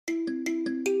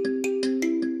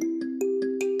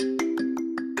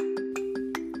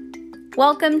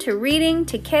Welcome to Reading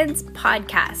to Kids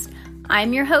podcast.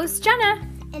 I'm your host, Jenna.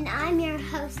 And I'm your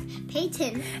host,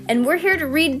 Peyton. And we're here to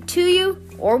read to you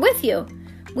or with you.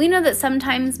 We know that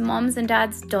sometimes moms and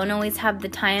dads don't always have the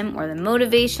time or the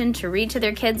motivation to read to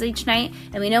their kids each night,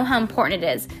 and we know how important it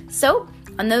is. So,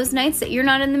 on those nights that you're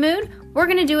not in the mood, we're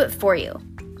going to do it for you.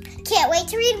 Can't wait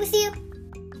to read with you.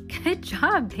 Good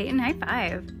job, Peyton. High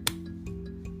five.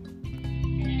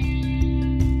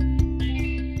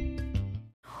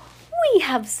 We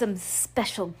have some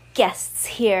special guests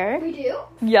here. We do?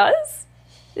 Yes.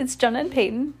 It's Jenna and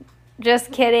Peyton.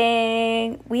 Just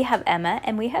kidding. We have Emma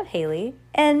and we have Haley.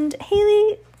 And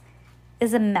Haley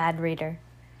is a mad reader.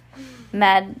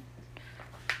 Mad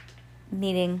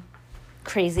meaning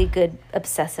crazy, good,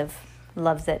 obsessive.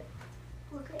 Loves it.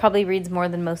 Okay. Probably reads more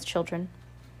than most children.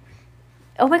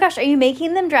 Oh my gosh, are you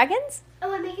making them dragons?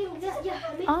 Oh, I'm making this. Yeah,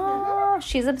 I'm making Oh,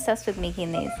 she's obsessed with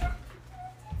making these.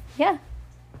 Yeah.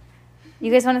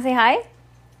 You guys want to say hi?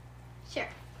 Sure.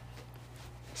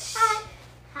 Hi.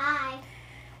 Hi.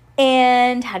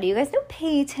 And how do you guys know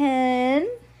Peyton?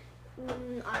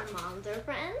 Our moms are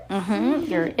friends.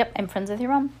 Mm-hmm. Yep, I'm friends with your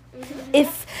mom. Mm-hmm.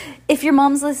 If your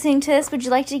mom's listening to this, would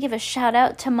you like to give a shout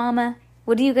out to Mama?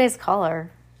 What do you guys call her?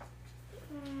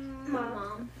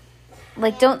 Mom.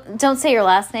 Like, don't say your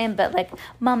last name, but like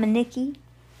Mama Nikki.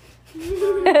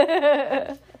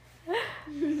 What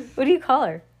do you call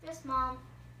her? Just mom.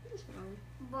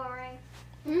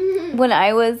 Boring. When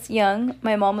I was young,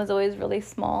 my mom was always really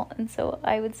small, and so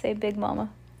I would say Big Mama.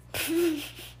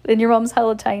 And your mom's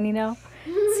hella tiny now,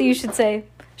 so you should say,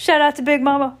 shout out to Big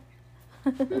Mama.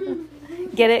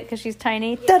 Get it? Because she's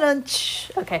tiny?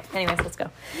 Da-dun-ch. Okay, anyways, let's go.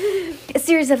 A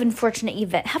series of unfortunate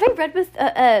events.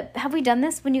 Have we done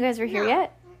this when you guys were here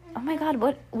yet? Oh my God,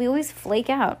 what? We always flake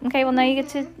out. Okay, well now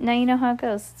you know how it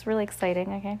goes. It's really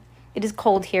exciting, okay? It is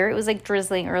cold here. It was like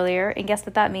drizzling earlier, and guess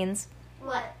what that means?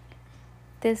 What?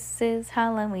 This is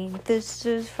Halloween. This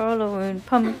is Halloween.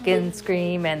 Pumpkin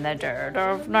scream in the dirt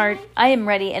of night. I am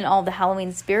ready, and all the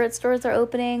Halloween spirit stores are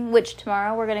opening, which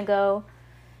tomorrow we're going to go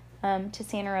to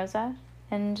Santa Rosa.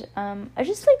 And I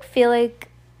just feel like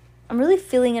I'm really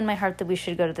feeling in my heart that we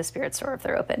should go to the spirit store if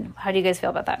they're open. How do you guys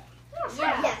feel about that?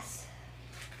 Yeah. Yes.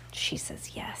 She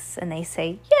says yes, and they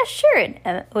say, yeah, sure.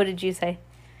 And what did you say?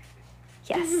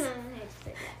 Yes.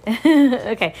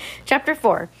 Okay. Chapter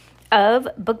 4 of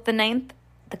Book the 9th,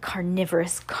 The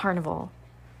Carnivorous Carnival.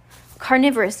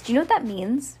 Carnivorous, do you know what that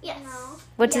means? Yes.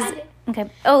 What does... Okay.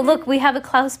 Oh, look, we have a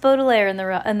Klaus Baudelaire in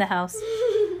the house.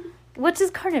 What does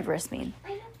carnivorous mean? I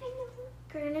don't know.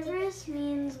 Carnivorous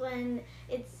means when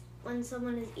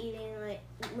someone is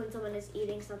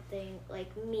eating something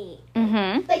like meat.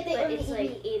 Mm-hmm. Like it's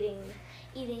like eating.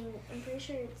 I'm pretty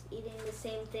sure it's eating the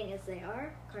same thing as they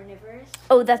are. Carnivorous.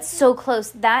 Oh, that's so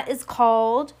close. That is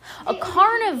called a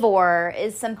carnivore.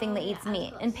 Is something that eats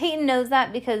meat, and Peyton knows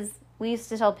that because we used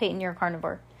to tell Peyton you're a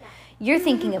carnivore. Yeah. You're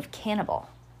thinking of cannibal,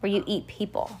 where you eat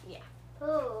people. Yeah.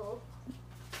 Oh.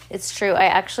 It's true. I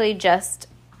actually just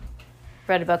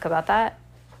read a book about that.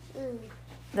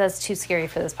 That's too scary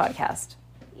for this podcast.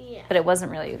 Yeah. But it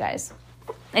wasn't really, you guys.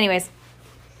 Anyways,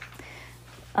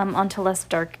 on to less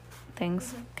dark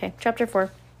things. Okay, chapter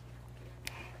 4.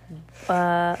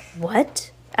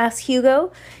 What? Asked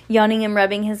Hugo, yawning and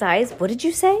rubbing his eyes. What did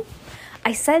you say?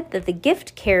 I said that the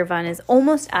gift caravan is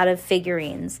almost out of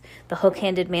figurines, the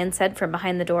hook-handed man said from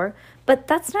behind the door. But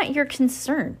that's not your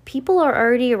concern. People are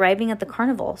already arriving at the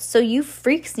carnival, so you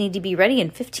freaks need to be ready in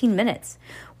 15 minutes.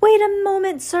 Wait a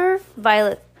moment, sir,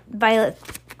 Violet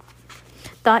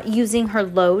thought, using her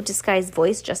low, disguised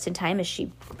voice just in time as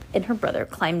she and her brother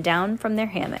climbed down from their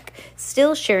hammock,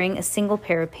 still sharing a single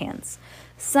pair of pants.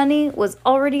 Sunny was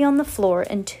already on the floor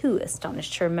and too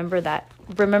astonished to remember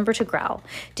to growl.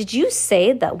 Did you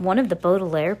say that one of the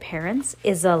Baudelaire parents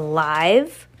is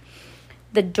alive?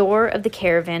 The door of the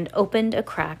caravan opened a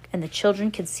crack, and the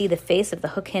children could see the face of the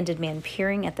hook-handed man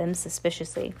peering at them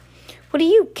suspiciously. What do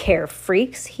you care,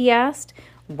 freaks? He asked.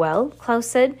 Well, Klaus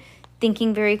said,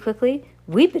 thinking very quickly,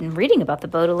 we've been reading about the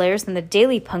Baudelaires in the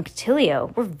Daily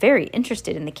Punctilio. We're very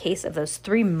interested in the case of those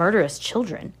 3 murderous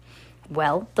children.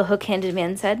 Well, the hook-handed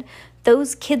man said,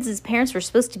 those kids' parents were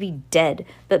supposed to be dead,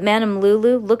 but Madame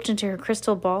Lulu looked into her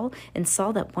crystal ball and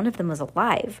saw that one of them was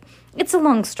alive. It's a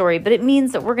long story, but it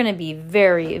means that we're going to be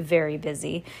very, very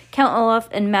busy. Count Olaf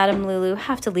and Madame Lulu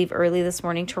have to leave early this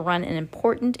morning to run an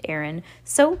important errand,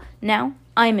 so now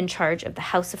I'm in charge of the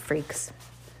House of Freaks.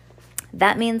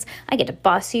 That means I get to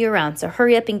boss you around, so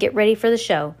hurry up and get ready for the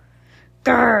show.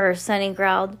 Grrr, Sunny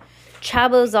growled.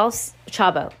 Chabo's all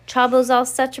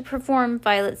set to perform,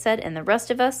 Violet said, and the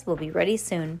rest of us will be ready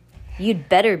soon. You'd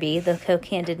better be, the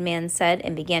hook-handed man said,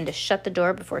 and began to shut the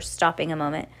door before stopping a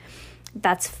moment.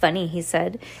 That's funny, he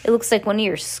said. It looks like one of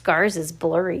your scars is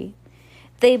blurry.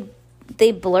 They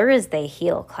blur as they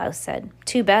heal, Klaus said.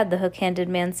 Too bad, the hook-handed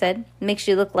man said. Makes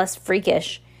you look less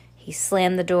freakish. He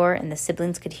slammed the door, and the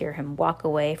siblings could hear him walk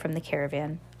away from the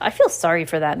caravan. I feel sorry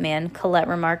for that man, Colette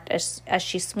remarked as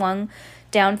she swung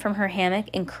down from her hammock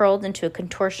and curled into a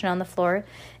contortion on the floor.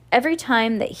 Every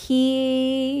time that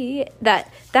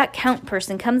that Count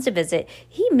person comes to visit,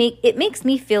 it makes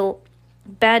me feel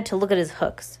bad to look at his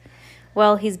hooks.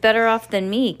 Well, he's better off than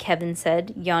me, Kevin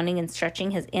said, yawning and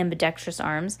stretching his ambidextrous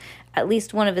arms. At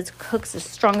least one of his hooks is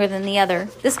stronger than the other.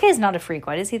 This guy's not a freak.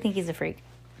 Why does he think he's a freak?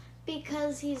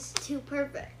 Because he's too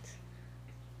perfect.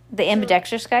 The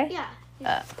ambidextrous guy?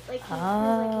 Yeah. He's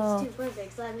too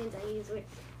perfect, so that means that he's weird.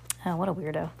 Oh, what a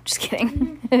weirdo. Just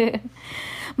kidding.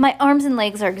 My arms and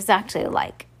legs are exactly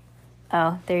alike.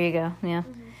 Oh, there you go. Yeah.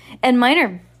 Mm-hmm. And mine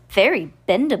are very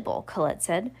bendable, Colette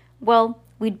said. Well,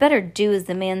 we'd better do as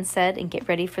the man said and get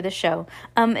ready for the show.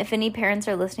 If any parents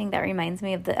are listening, that reminds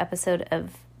me of the episode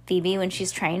of Phoebe when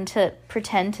she's trying to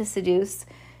pretend to seduce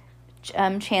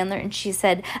Chandler, and she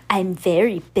said, I'm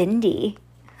very bendy.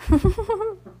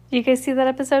 You guys see that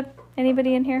episode?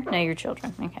 Anybody in here? No, your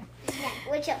children. Okay. Yeah,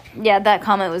 which children? Yeah, that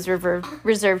comment was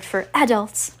reserved for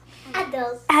adults.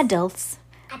 Adults.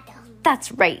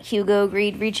 That's right, Hugo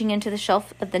agreed, reaching into the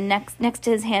shelf of the next to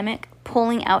his hammock,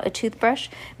 pulling out a toothbrush.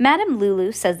 Madame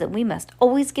Lulu says that we must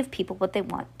always give people what they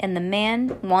want, and the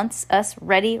man wants us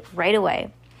ready right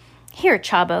away. Here,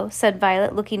 Chabo, said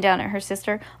Violet, looking down at her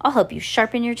sister. I'll help you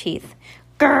sharpen your teeth.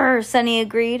 Grrr, Sunny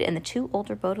agreed, and the two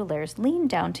older Baudelaires leaned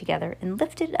down together and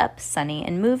lifted up Sunny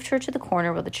and moved her to the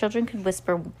corner where the children could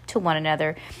whisper to one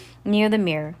another near the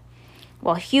mirror,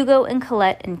 while Hugo and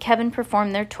Colette and Kevin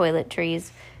performed their toilet,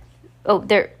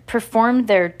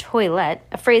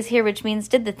 a phrase here which means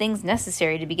did the things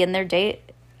necessary to begin their day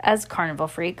as carnival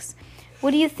freaks.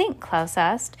 What do you think? Klaus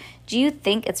asked. Do you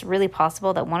think it's really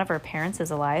possible that one of our parents is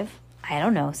alive? I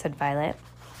don't know, said Violet.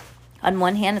 On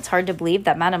one hand, it's hard to believe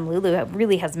that Madame Lulu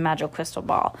really has a magic crystal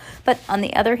ball. But on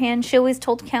the other hand, she always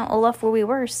told Count Olaf where we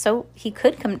were, so he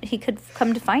could come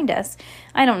to find us.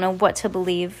 I don't know what to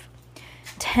believe.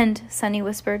 Tent, Sunny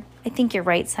whispered. I think you're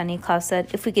right, Sunny, Klaus said.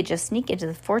 If we could just sneak into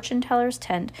the fortune teller's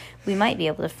tent, we might be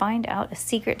able to find out a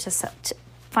secret to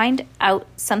find out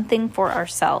something for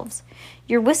ourselves.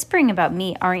 You're whispering about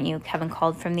me, aren't you? Kevin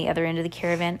called from the other end of the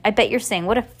caravan. I bet you're saying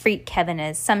what a freak Kevin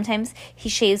is. Sometimes he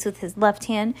shaves with his left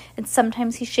hand, and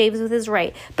sometimes he shaves with his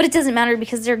right. But it doesn't matter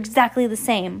because they're exactly the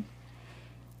same.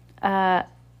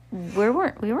 We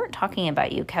weren't talking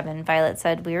about you, Kevin, Violet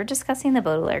said. We were discussing the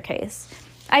Baudelaire case.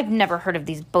 I've never heard of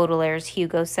these Baudelaires,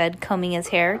 Hugo said, combing his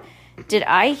hair. Did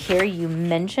I hear you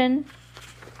mention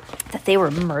that they were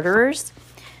murderers?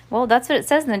 Well, that's what it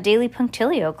says in the Daily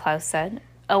Punctilio, Klaus said.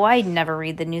 Oh, I never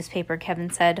read the newspaper, Kevin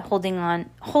said.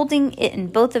 Holding it in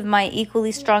both of my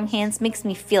equally strong hands makes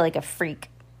me feel like a freak.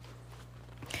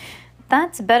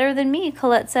 That's better than me,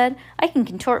 Colette said. I can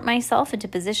contort myself into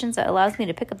positions that allows me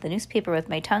to pick up the newspaper with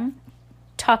my tongue.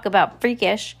 Talk about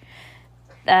freakish.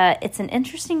 It's an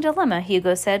interesting dilemma,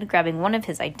 Hugo said, grabbing one of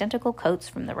his identical coats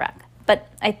from the rack. But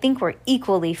I think we're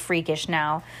equally freakish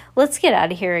now. Let's get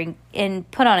out of here and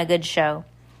put on a good show.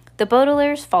 The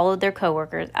Baudelaires followed their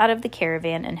co-workers out of the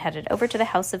caravan and headed over to the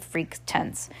House of Freaks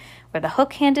tents, where the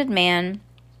hook-handed man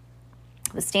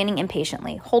was standing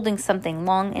impatiently, holding something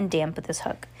long and damp with his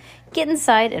hook. Get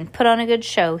inside and put on a good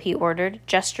show, he ordered,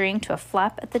 gesturing to a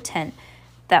flap at the tent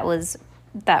that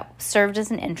served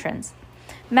as an entrance.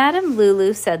 Madame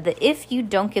Lulu said that if you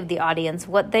don't give the audience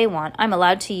what they want, I'm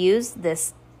allowed to use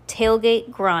this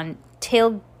tailgate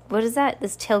what is that?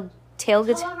 This tailgate...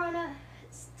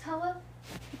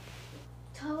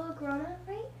 Telegrana,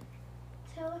 right?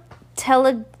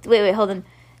 Wait, hold on.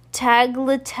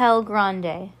 Tagliatelle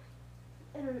Grande.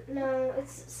 No,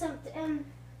 it's something.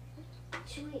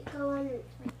 Should we go on?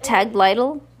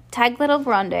 Tagliatelle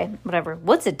Grande. Whatever.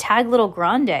 What's a Tagliatelle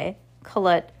Grande?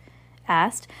 Colette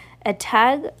asked. Okay,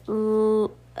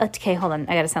 hold on.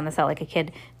 I gotta sound this out like a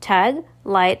kid.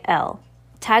 Tagliatelle.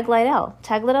 Tagliatelle.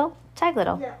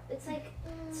 No, it's like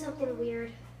something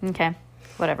weird. Okay.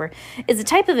 Whatever. It's a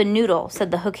type of a noodle,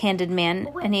 said the hook-handed man,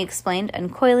 and he explained,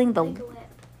 uncoiling the...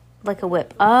 Like a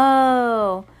whip.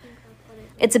 Oh.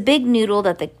 It's a big noodle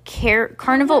that the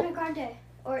carnival... Ariana Grande.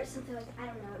 Or something like that. I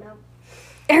don't know.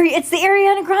 It's the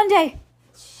Ariana Grande!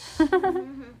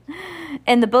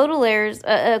 And the Baudelaires...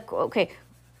 okay.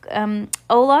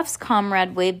 Olaf's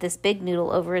comrade waved this big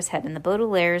noodle over his head, and the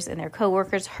Baudelaires and their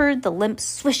co-workers heard the limp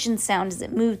swishing sound as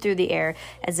it moved through the air,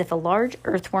 as if a large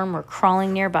earthworm were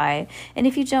crawling nearby. And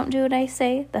if you don't do what I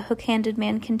say, the hook-handed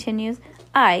man continues,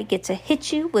 I get to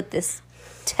hit you with this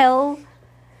oh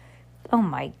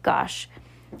my gosh,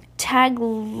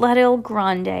 Tagliatelle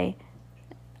Grande.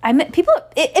 People,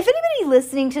 if anybody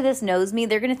listening to this knows me,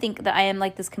 they're going to think that I am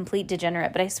like this complete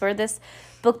degenerate. But I swear this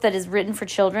book that is written for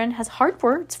children has hard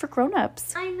words for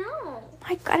grown-ups. I know.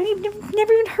 I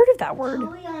never even heard of that word.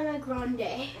 Ariana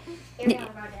Grande.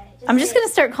 Ariana Grande. I'm just going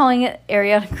to start calling it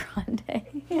Ariana Grande.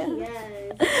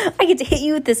 Yes. I get to hit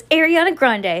you with this Ariana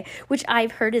Grande, which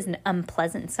I've heard is an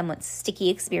unpleasant and somewhat sticky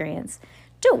experience.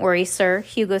 Don't worry, sir,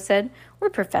 Hugo said. We're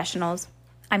professionals.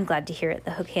 I'm glad to hear it,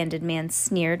 the hook-handed man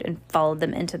sneered and followed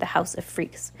them into the House of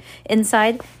Freaks.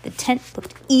 Inside, the tent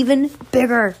looked even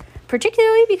bigger,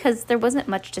 particularly because there wasn't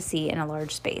much to see in a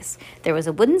large space. There was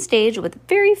a wooden stage with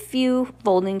very few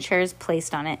folding chairs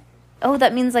placed on it. Oh,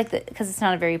 that means because it's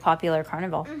not a very popular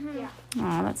carnival. Mm-hmm. Yeah.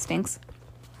 Oh, that stinks.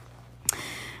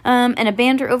 And a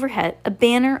banner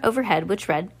overhead which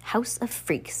read House of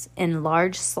Freaks in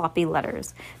large sloppy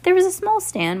letters. There was a small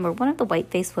stand where one of the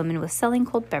white-faced women was selling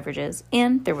cold beverages,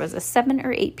 and there was 7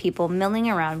 or 8 people milling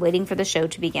around waiting for the show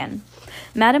to begin.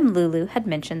 Madame Lulu had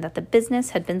mentioned that the business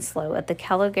had been slow at the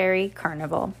Caligari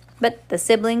Carnival, but the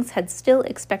siblings had still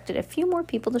expected a few more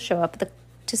people to show up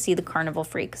to see the carnival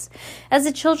freaks. As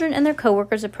the children and their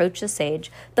co-workers approached the stage,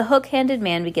 the hook-handed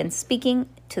man began speaking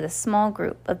to the small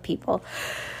group of people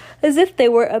as if they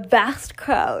were a vast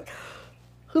crowd.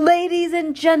 Ladies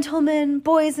and gentlemen,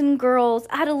 boys and girls,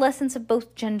 adolescents of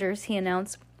both genders, he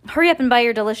announced. Hurry up and buy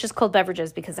your delicious cold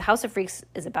beverages because the House of Freaks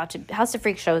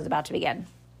show is about to begin.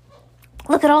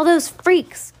 Look at all those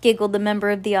freaks, giggled the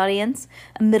member of the audience,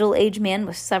 a middle-aged man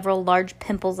with several large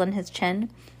pimples on his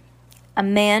chin. A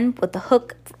man with the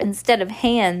hook instead of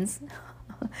hands.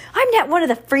 I'm not one of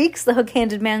the freaks, the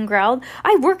hook-handed man growled.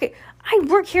 I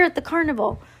work here at the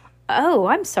carnival. Oh,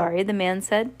 I'm sorry, the man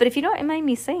said, but if you don't mind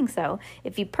me saying so,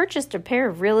 if you purchased a pair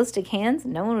of realistic hands,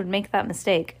 no one would make that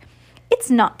mistake. It's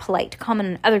not polite to comment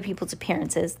on other people's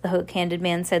appearances, the hook-handed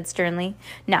man said sternly.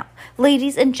 Now,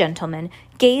 ladies and gentlemen,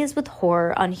 gaze with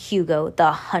horror on Hugo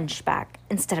the hunchback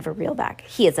instead of a real back.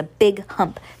 He has a big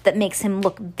hump that makes him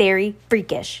look very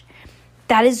freakish.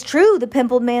 That is true, the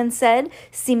pimpled man said,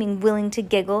 seeming willing to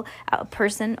giggle at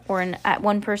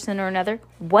one person or another.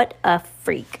 What a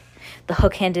freak. The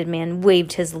hook-handed man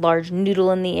waved his large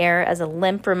noodle in the air as a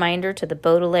limp reminder to the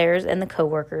Baudelaires and the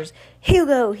co-workers.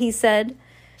 Hugo, he said,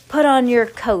 put on your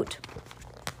coat.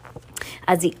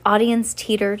 As the audience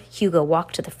teetered, Hugo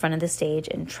walked to the front of the stage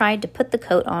and tried to put the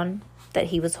coat on that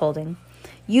he was holding.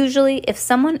 Usually, if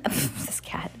someone has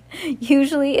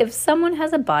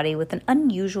a body with an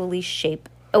unusual shape,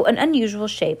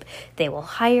 they will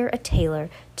hire a tailor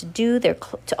to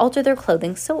alter their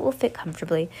clothing so it will fit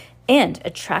comfortably and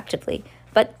attractively.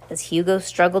 But as Hugo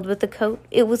struggled with the coat,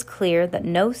 it was clear that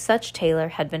no such tailor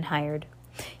had been hired.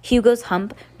 Hugo's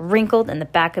hump wrinkled in the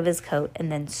back of his coat and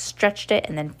then stretched it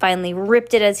and then finally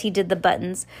ripped it as he did the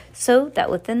buttons, so that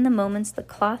within the moments the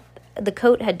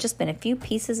coat had just been a few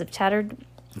pieces of tattered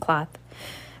cloth.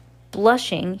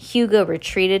 Blushing, Hugo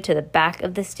retreated to the back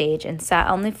of the stage and sat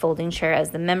on the folding chair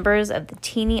as the members of the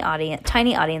tiny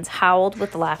audience howled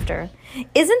with laughter.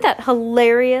 Isn't that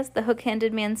hilarious? The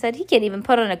hook-handed man said. He can't even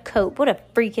put on a coat. What a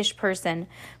freakish person.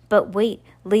 But wait,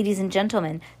 ladies and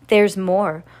gentlemen, there's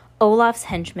more. Olaf's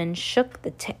henchman shook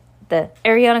the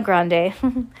Ariana Grande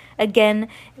again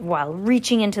while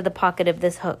reaching into the pocket of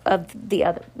his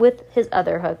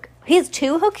other hook. He has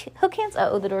 2 hook hands.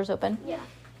 Oh, the door's open. Yeah.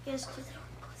 He has 2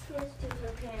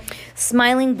 hook hands.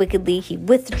 Smiling wickedly, he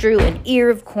withdrew an ear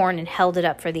of corn and held it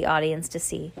up for the audience to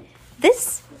see.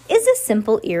 This is a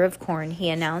simple ear of corn, he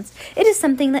announced. It is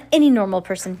something that any normal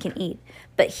person can eat.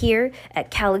 But here at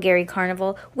Caligari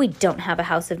Carnival, we don't have a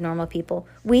house of normal people.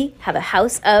 We have a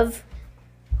house of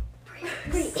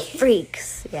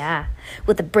freaks. Yeah.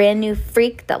 With a brand new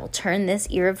freak that will turn this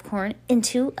ear of corn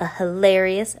into a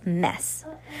hilarious mess.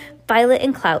 Violet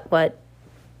and Clout, what?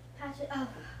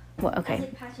 Well, okay.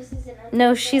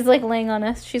 No, she's laying on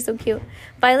us. She's so cute.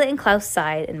 Violet and Klaus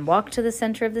sighed and walked to the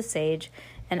center of the stage,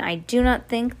 and I do not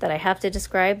think that I have to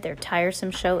describe their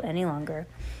tiresome show any longer.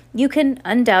 You can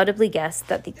undoubtedly guess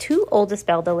that the 2 eldest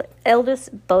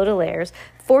Baudelaires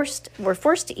were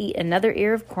forced to eat another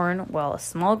ear of corn while a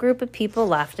small group of people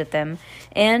laughed at them,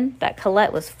 and that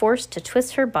Colette was forced to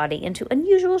twist her body into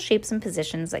unusual shapes and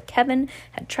positions that Kevin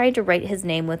had tried to write his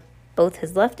name with both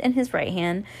his left and his right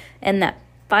hand, and that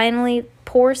finally,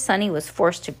 poor Sunny was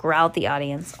forced to growl at the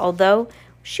audience, although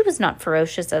she was not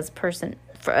ferocious as a person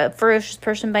ferocious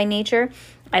person by nature,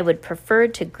 I would prefer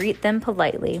to greet them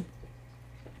politely.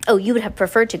 Oh, you would have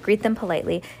preferred to greet them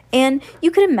politely. And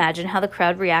you could imagine how the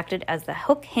crowd reacted as the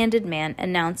hook-handed man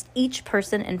announced each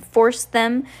person and forced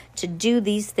them to do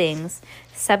these things.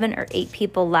 7 or 8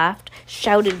 people laughed,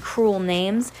 shouted cruel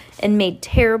names, and made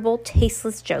terrible,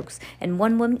 tasteless jokes. And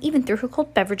one woman even threw her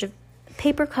cold beverage of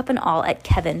paper cup and all at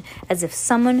Kevin, as if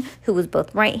someone who was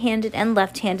both right-handed and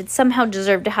left-handed somehow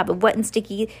deserved to have a wet and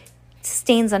sticky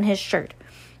stains on his shirt.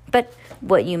 But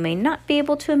what you may not be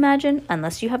able to imagine,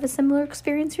 unless you have a similar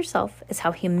experience yourself, is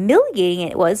how humiliating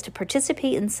it was to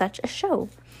participate in such a show.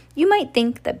 You might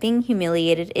think that being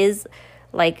humiliated is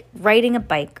like riding a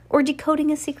bike or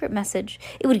decoding a secret message.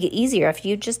 It would get easier if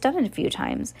you'd just done it a few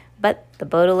times. But the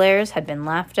Baudelaires had been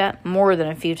laughed at more than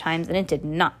a few times, and it did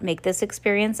not make this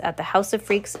experience at the House of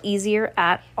Freaks easier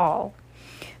at all.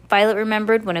 Violet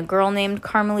remembered when a girl named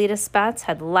Carmelita Spatz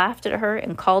had laughed at her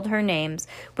and called her names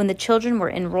when the children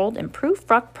were enrolled in Proof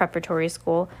Rock Preparatory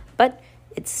School, but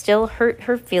it still hurt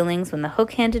her feelings when the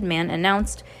hook-handed man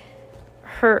announced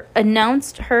her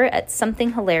at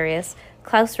something hilarious.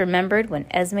 Klaus remembered when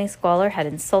Esme Squalor had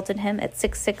insulted him at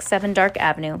 667 Dark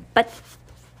Avenue, but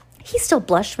he still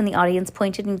blushed when the audience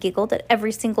pointed and giggled at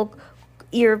every single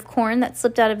ear of corn that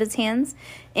slipped out of his hands.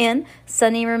 And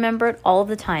Sunny remembered all of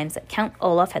the times that Count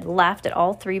Olaf had laughed at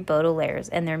all 3 Baudelaires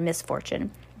and their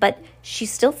misfortune. But she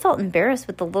still felt embarrassed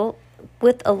and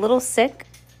a little sick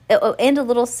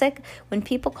when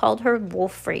people called her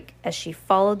Wolf Freak as she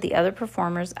followed the other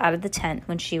performers out of the tent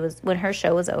when her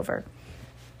show was over.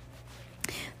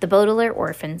 The Baudelaire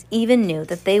orphans even knew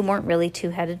that they weren't really a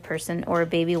two-headed person or a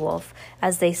baby wolf.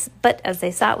 As they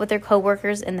sat with their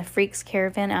co-workers in the Freaks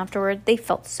caravan afterward, they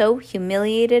felt so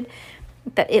humiliated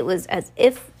that it was as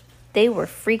if they were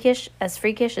freakish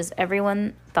as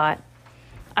everyone thought.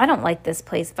 I don't like this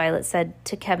place, Violet said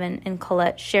to Kevin and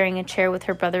Colette, sharing a chair with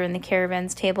her brother in the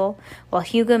caravan's table, while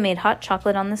Hugo made hot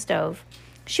chocolate on the stove.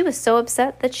 She was so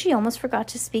upset that she almost forgot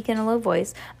to speak in a low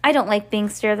voice. I don't like being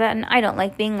stared at, and I don't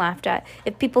like being laughed at.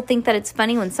 If people think that it's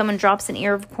funny when someone drops an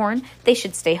ear of corn, they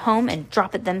should stay home and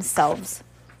drop it themselves.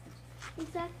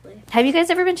 Exactly. Have you guys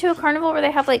ever been to a carnival where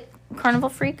they have, like, carnival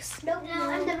freaks? Nope, no,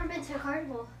 I've never been to a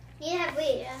carnival. Yeah,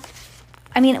 wait. Yeah.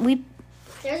 I mean,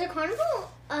 There's a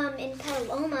carnival in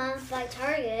Petaluma by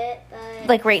Target, but...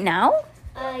 Like, right now?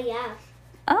 Yeah.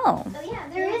 Oh. Oh, yeah,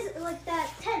 there is, like, that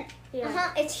tent. Yeah.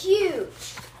 Uh-huh, it's huge.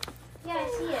 Yeah, I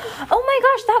see it. Oh my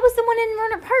gosh, that was the one in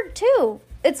Rohnert Park, too.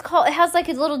 It has, like,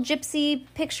 a little gypsy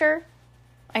picture.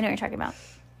 I know what you're talking about.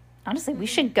 Honestly, we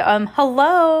should go.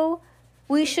 Hello.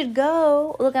 We should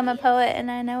go. Look, I'm a poet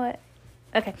and I know it.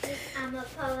 Okay. I'm a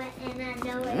poet and I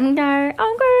know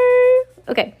it.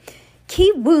 Okay.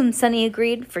 Ki Woon, Sunny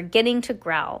agreed, forgetting to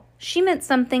growl. She meant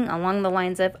something along the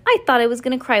lines of, I thought I was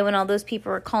going to cry when all those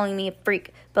people were calling me a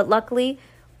freak, but luckily,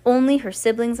 only her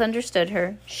siblings understood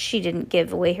her. She didn't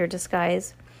give away her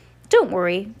disguise. Don't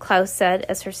worry, Klaus said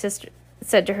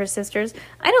to her sisters.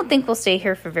 I don't think we'll stay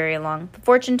here for very long. The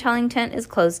fortune-telling tent is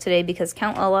closed today because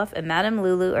Count Olaf and Madame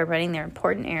Lulu are running their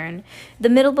important errand. The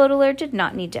middle Baudelaire did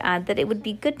not need to add that it would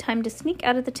be a good time to sneak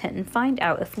out of the tent and find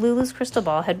out if Lulu's crystal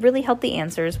ball had really held the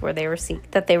answers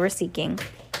that they were seeking.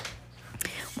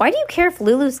 Why do you care if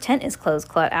Lulu's tent is closed?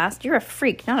 Colette asked. You're a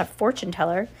freak, not a fortune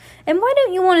teller. And why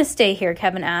don't you want to stay here?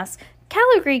 Kevin asked.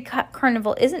 Calgary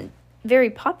Carnival isn't very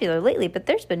popular lately, but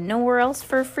there's been nowhere else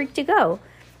for a freak to go.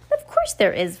 Of course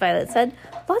there is, Violet said.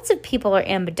 Lots of people are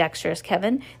ambidextrous,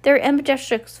 Kevin. There are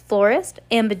ambidextrous florists,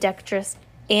 ambidextrous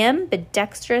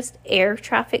air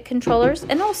traffic controllers,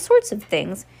 and all sorts of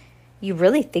things. You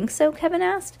really think so? Kevin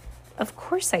asked. Of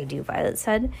course I do, Violet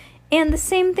said. And the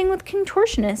same thing with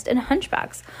contortionists and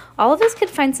hunchbacks. All of us could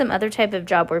find some other type of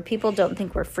job where people don't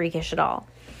think we're freakish at all.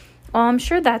 Oh, I'm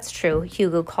sure that's true,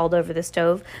 Hugo called over the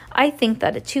stove. I think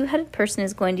that a two-headed person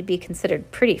is going to be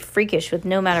considered pretty freakish with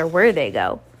no matter where they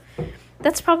go.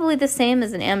 That's probably the same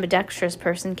as an ambidextrous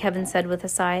person, Kevin said with a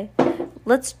sigh.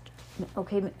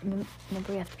 Okay, remember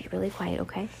we have to be really quiet,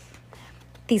 okay?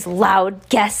 These loud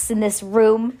guests in this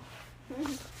room.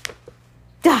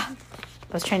 Duh.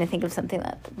 I was trying to think of something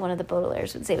that one of the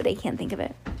Baudelaires would say, but I can't think of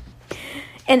it.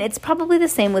 And it's probably the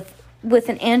same with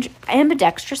an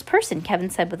ambidextrous person, Kevin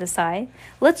said with a sigh.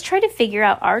 Let's try to figure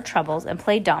out our troubles and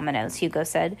play dominoes, Hugo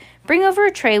said. Bring over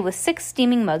a tray with 6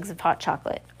 steaming mugs of hot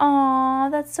chocolate. Aw,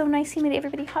 that's so nice. He made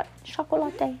everybody hot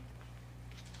chocolate.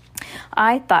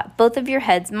 I thought both of your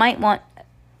heads might want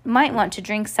to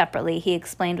drink separately, he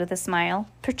explained with a smile,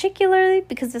 particularly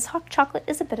because this hot chocolate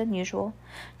is a bit unusual.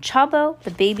 Chabo,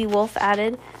 the baby wolf,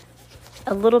 added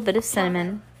a little bit of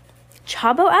cinnamon.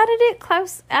 Chabo added it?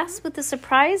 Klaus asked with a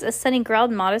surprise as Sunny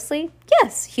growled modestly.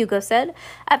 Yes, Hugo said.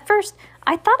 At first,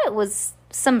 I thought it was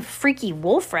some freaky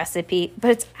wolf recipe,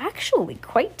 but it's actually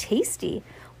quite tasty.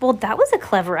 Well, that was a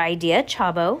clever idea,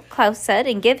 Chabo, Klaus said,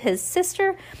 and gave his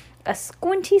sister a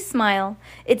squinty smile.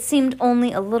 It seemed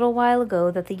only a little while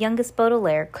ago that the youngest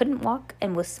Baudelaire couldn't walk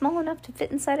and was small enough to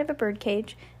fit inside of a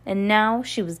birdcage, and now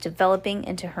she was developing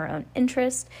into her own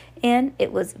interest, and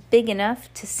it was big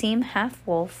enough to seem half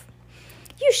wolf.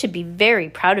 You should be very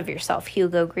proud of yourself,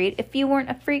 Hugo agreed. If you weren't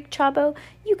a freak, Chabo,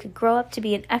 you could grow up to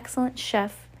be an excellent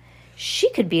chef. She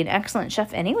could be an excellent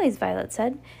chef anyways, Violet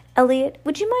said. Elliot,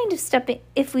 would you mind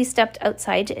if we stepped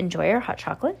outside to enjoy our hot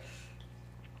chocolate?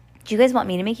 Do you guys want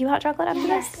me to make you hot chocolate after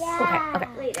this? Yeah. Okay.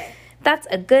 Later. That's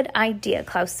a good idea,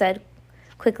 Klaus said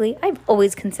quickly. I've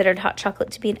always considered hot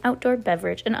chocolate to be an outdoor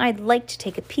beverage, and I'd like to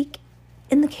take a peek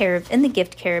in the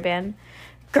gift caravan.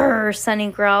 Grrr,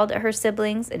 Sunny growled at her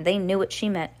siblings, and they knew what she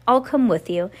meant. I'll come with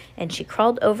you. And she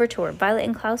crawled over to where Violet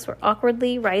and Klaus were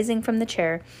awkwardly rising from the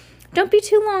chair. Don't be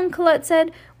too long, Colette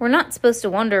said. We're not supposed to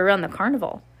wander around the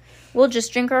carnival. We'll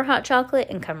just drink our hot chocolate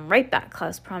and come right back,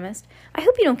 Klaus promised. I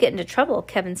hope you don't get into trouble,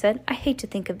 Kevin said. I hate to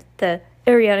think of the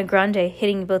Ariana Grande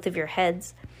hitting both of your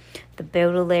heads. The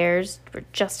Baudelaires were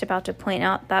just about to point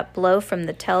out that blow from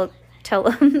the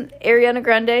Ariana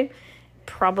Grande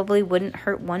probably wouldn't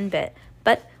hurt one bit.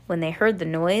 But when they heard the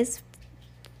noise,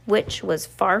 which was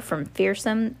far more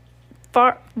fearsome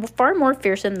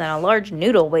than a large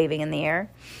noodle waving in the air,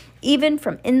 even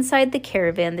from inside the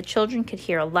caravan, the children could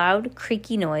hear a loud,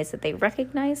 creaky noise that they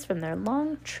recognized from their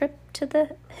long trip to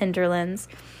the hinterlands.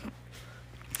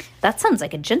 That sounds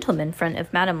like a gentleman friend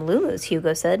of Madame Lulu's,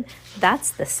 Hugo said.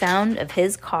 That's the sound of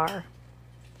his car.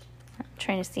 I'm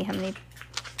trying to see how many...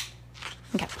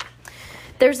 Okay.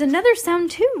 There's another sound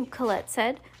too, Colette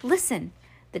said. Listen.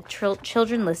 The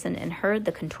children listened and heard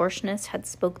the contortionist had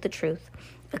spoke the truth.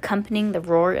 Accompanying the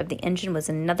roar of the engine was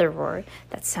another roar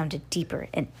that sounded deeper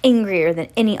and angrier than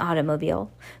any automobile.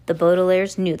 The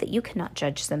Baudelaires knew that you cannot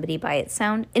judge somebody by its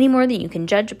sound any more than you can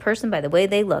judge a person by the way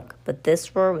they look. But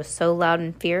this roar was so loud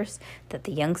and fierce that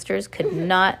the youngsters could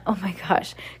not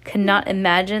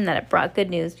imagine that it brought good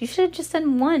news. You should have just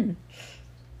done one.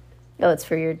 Oh, it's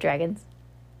for your dragons.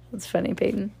 That's funny,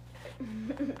 Peyton.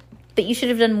 But you should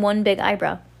have done one big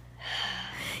eyebrow.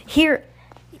 Here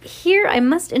I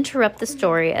must interrupt the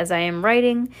story as I am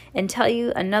writing and tell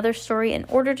you another story in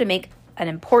order to make an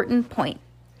important point.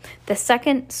 The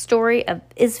second story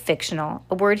is fictional,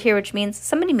 a word here which means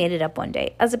somebody made it up one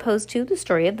day, as opposed to the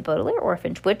story of the Baudelaire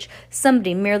orphanage, which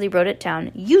somebody merely wrote it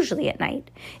down, usually at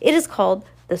night. It is called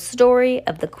The Story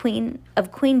of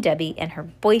Queen Debbie and Her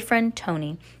Boyfriend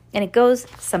Tony, and it goes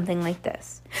something like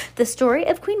this. The story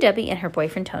of Queen Debbie and her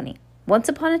boyfriend Tony. Once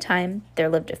upon a time, there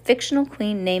lived a fictional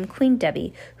queen named Queen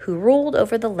Debbie who ruled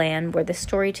over the land where the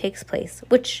story takes place,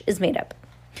 which is made up.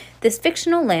 This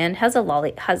fictional land has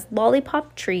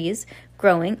lollipop trees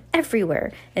growing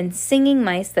everywhere and singing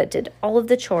mice that did all of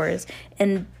the chores,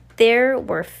 and there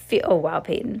were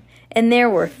And there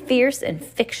were fierce and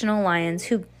fictional lions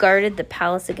who guarded the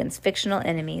palace against fictional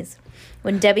enemies.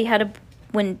 When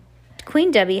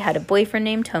Queen Debbie had a boyfriend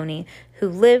named Tony who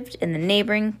lived in the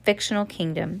neighboring fictional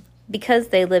kingdom. Because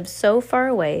they lived so far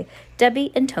away,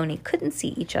 Debbie and Tony couldn't see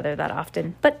each other that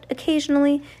often, but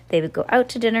occasionally they would go out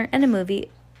to dinner and a movie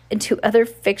and do other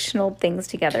fictional things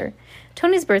together.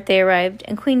 Tony's birthday arrived,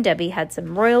 and Queen Debbie had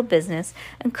some royal business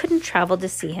and couldn't travel to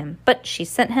see him, but she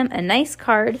sent him a nice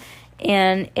card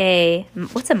and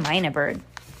what's a mynah bird?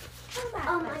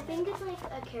 I think it's like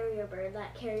a carrier bird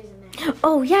that carries a message.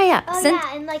 Oh, yeah.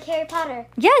 And like Harry Potter.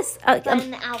 Yes.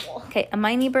 An owl. Okay, a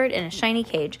mynah bird in a shiny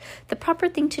cage. The proper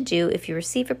thing to do if you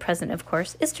receive a present, of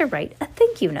course, is to write a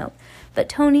thank you note. But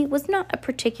Tony was not a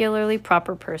particularly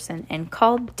proper person and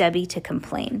called Debbie to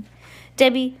complain.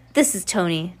 Debbie, this is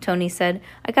Tony, Tony said.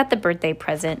 I got the birthday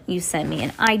present you sent me,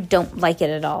 and I don't like it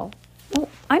at all. Oh,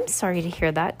 I'm sorry to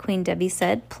hear that, Queen Debbie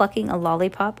said, plucking a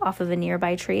lollipop off of a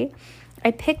nearby tree. I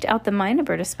picked out the mynah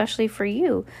bird especially for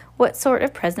you. What sort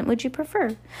of present would you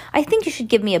prefer? I think you should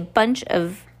give me a bunch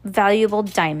of valuable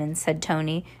diamonds, said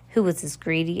Tony, who was as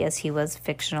greedy as he was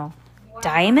fictional. Wow.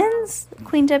 Diamonds?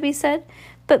 Queen Debbie said.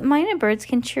 But mynah birds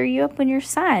can cheer you up when you're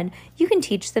sad. You can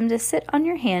teach them to sit on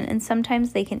your hand, and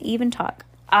sometimes they can even talk.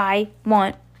 I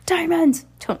want diamonds.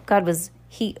 God, was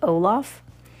he Olaf?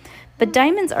 But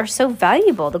diamonds are so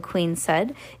valuable, the queen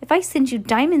said. If I send you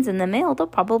diamonds in the mail, they'll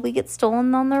probably get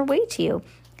stolen on their way to you.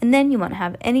 And then you won't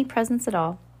have any presents at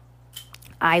all.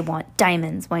 I want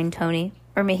diamonds, whined Tony.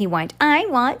 Or he whined, I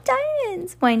want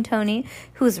diamonds, whined Tony,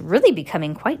 who was really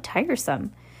becoming quite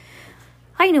tiresome.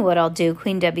 I know what I'll do,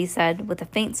 Queen Debbie said, with a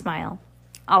faint smile.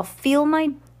 I'll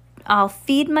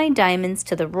feed my diamonds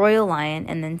to the royal lion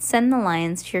and then send the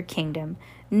lions to your kingdom.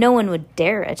 No one would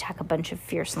dare attack a bunch of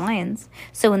fierce lions.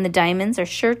 So then the diamonds are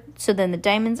sure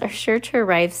to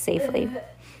arrive safely.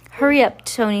 Hurry up,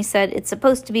 Tony said. It's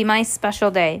supposed to be my special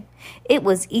day. It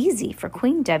was easy for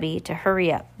Queen Debbie to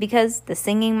hurry up because the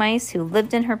singing mice who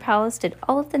lived in her palace did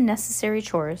all of the necessary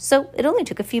chores. So it only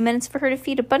took a few minutes for her to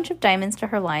feed a bunch of diamonds to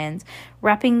her lions,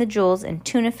 wrapping the jewels in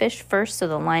tuna fish first so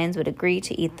the lions would agree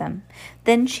to eat them.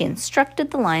 Then she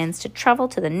instructed the lions to travel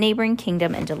to the neighboring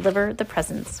kingdom and deliver the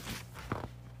presents.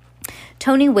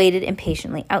 Tony waited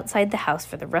impatiently outside the house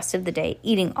for the rest of the day,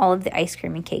 eating all of the ice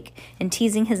cream and cake, and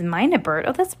teasing his minor bird.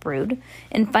 Oh, that's rude.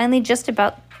 And finally, just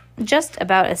about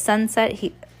at sunset,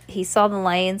 he saw the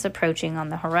lions approaching on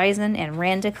the horizon and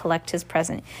ran to collect his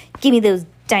present. "Give me those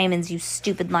diamonds, you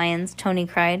stupid lions," Tony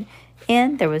cried.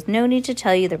 And there was no need to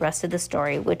tell you the rest of the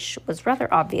story, which was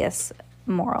rather obvious.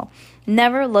 Moral: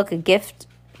 never look a gift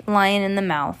lion in the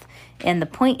mouth. And the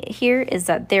point here is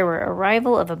that there were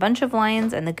arrival of a bunch of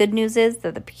lions, and the good news is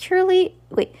that the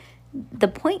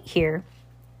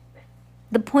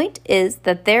point is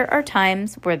that there are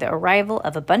times where the arrival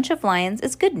of a bunch of lions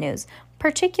is good news,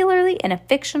 particularly in a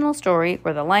fictional story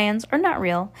where the lions are not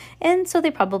real, and so they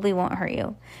probably won't hurt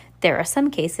you. There are some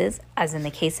cases, as in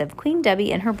the case of Queen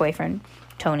Debbie and her boyfriend,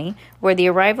 Tony, where the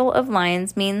arrival of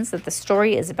lions means that the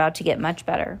story is about to get much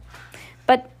better.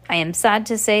 But I am sad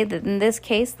to say that in this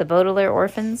case, the Baudelaire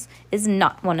Orphans is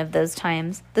not one of those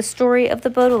times. The story of the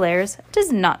Baudelaires does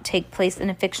not take place in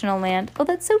a fictional land. Oh,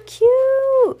 that's so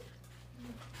cute!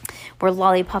 Where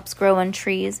lollipops grow on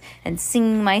trees and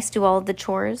singing mice do all of the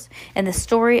chores. And the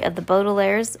story of the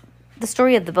Baudelaires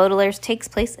takes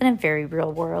place in a very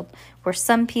real world, where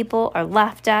some people are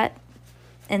laughed at,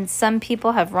 and some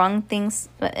people have wrong things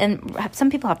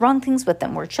with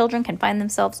them, where children can find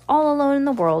themselves all alone in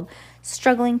the world,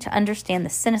 struggling to understand the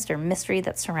sinister mystery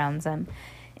that surrounds them.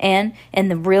 And in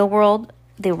the real world,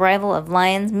 the arrival of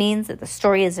lions means that the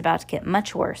story is about to get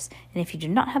much worse. And if you do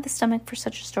not have the stomach for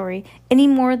such a story, any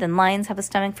more than lions have a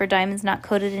stomach for diamonds not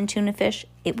coated in tuna fish,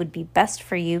 it would be best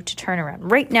for you to turn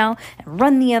around right now and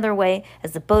run the other way,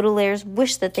 as the Baudelaires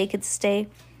wish they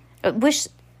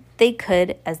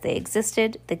could as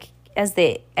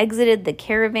they exited the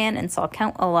caravan and saw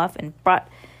Count Olaf and brought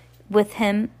with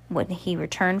him when he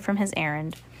returned from his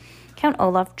errand. Count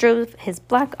Olaf drove his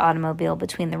black automobile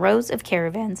between the rows of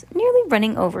caravans, nearly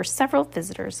running over several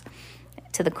visitors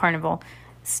to the carnival,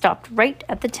 stopped right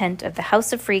at the tent of the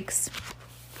House of Freaks,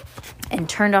 and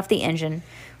turned off the engine,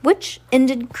 which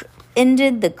ended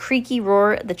the creaky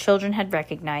roar the children had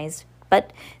recognized.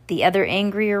 But the other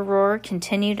angrier roar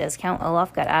continued as Count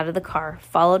Olaf got out of the car,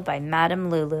 followed by Madame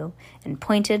Lulu, and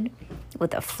pointed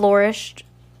with a flourish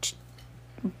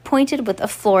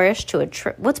to a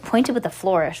what's pointed with a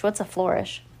flourish? What's a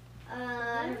flourish?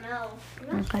 I don't know.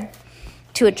 I'm not sure.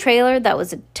 To a trailer that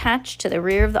was attached to the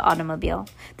rear of the automobile.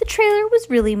 The trailer was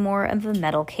really more of a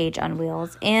metal cage on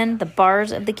wheels, and the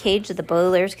bars of the cage that the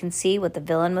Baudelaires can see what the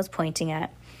villain was pointing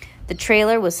at. The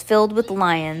trailer was filled with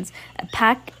lions,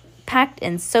 packed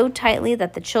in so tightly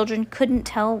that the children couldn't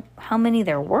tell how many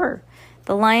there were.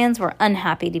 The lions were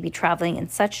unhappy to be traveling in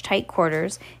such tight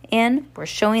quarters and were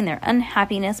showing their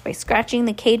unhappiness by scratching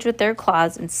the cage with their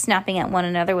claws and snapping at one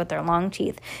another with their long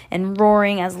teeth and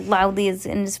roaring as loudly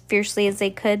and as fiercely as they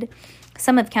could.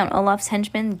 Some of Count Olaf's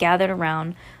henchmen gathered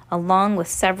around, along with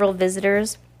several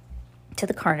visitors to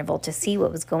the carnival, to see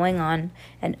what was going on,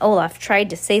 and Olaf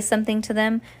tried to say something to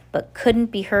them but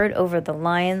couldn't be heard over the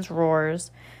lions'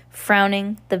 roars.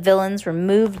 Frowning, the villains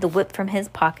removed the whip from his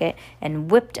pocket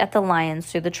and whipped at the lions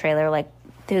through the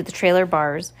trailer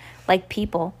bars. Like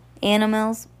people,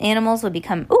 animals would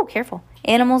become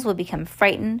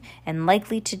frightened and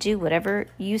likely to do whatever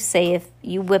you say if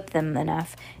you whip them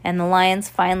enough, and the lions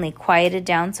finally quieted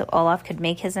down so Olaf could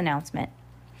make his announcement.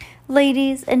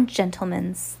 "Ladies and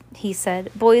gentlemen," he said,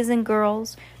 "boys and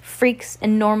girls, freaks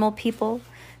and normal people,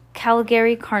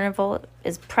 Calgary Carnival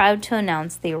is proud to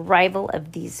announce the arrival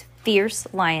of these fierce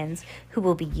lions who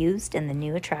will be used in the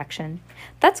new attraction."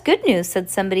 "That's good news," said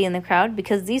somebody in the crowd,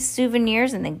 "because these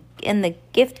souvenirs in the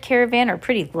gift caravan are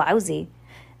pretty lousy."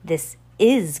 "This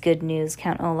is good news,"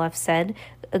 Count Olaf said.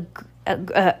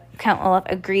 Count Olaf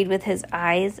agreed with his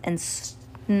eyes and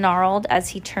snarled as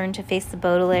he turned to face the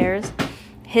Baudelaires.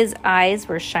 His eyes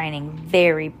were shining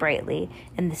very brightly,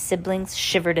 and the siblings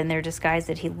shivered in their disguise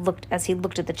as he looked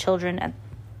at the children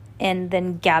and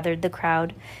then gathered the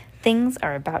crowd. "Things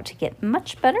are about to get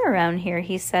much better around here,"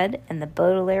 he said, and the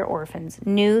Baudelaire orphans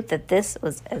knew that this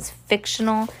was as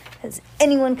fictional as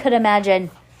anyone could imagine.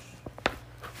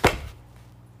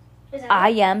 "I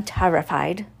am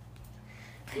terrified."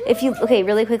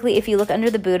 Really quickly, if you look under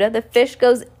the Buddha, the fish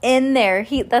goes in there.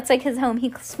 That's like his home.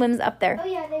 He swims up there. Oh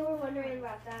yeah, they were wondering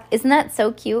about that. Isn't that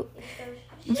so cute?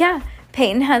 Yeah.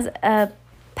 Peyton has a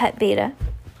pet beta.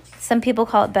 Some people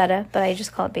call it betta, but I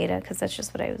just call it beta because that's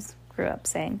just what I grew up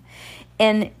saying.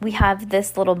 And we have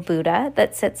this little Buddha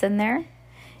that sits in there,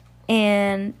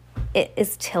 and it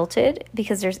is tilted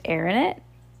because there's air in it.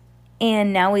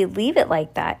 And now we leave it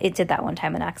like that. It did that one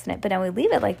time on accident, but now we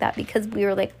leave it like that because we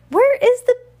were like, where's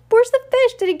the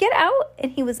fish? Did it get out?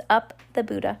 And he was up the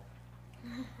Buddha.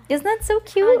 Isn't that so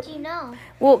cute? How'd you know?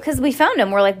 Well, because we found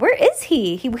him. We're like, where is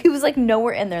he? He was like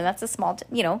nowhere in there. That's a small,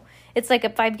 it's like a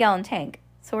 5-gallon tank.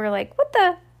 So we're like, what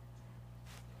the?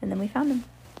 And then we found him.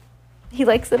 He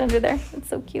likes it under there. It's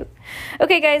so cute.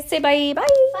 Okay, guys, say bye. Bye.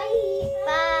 Bye.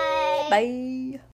 Bye. Bye.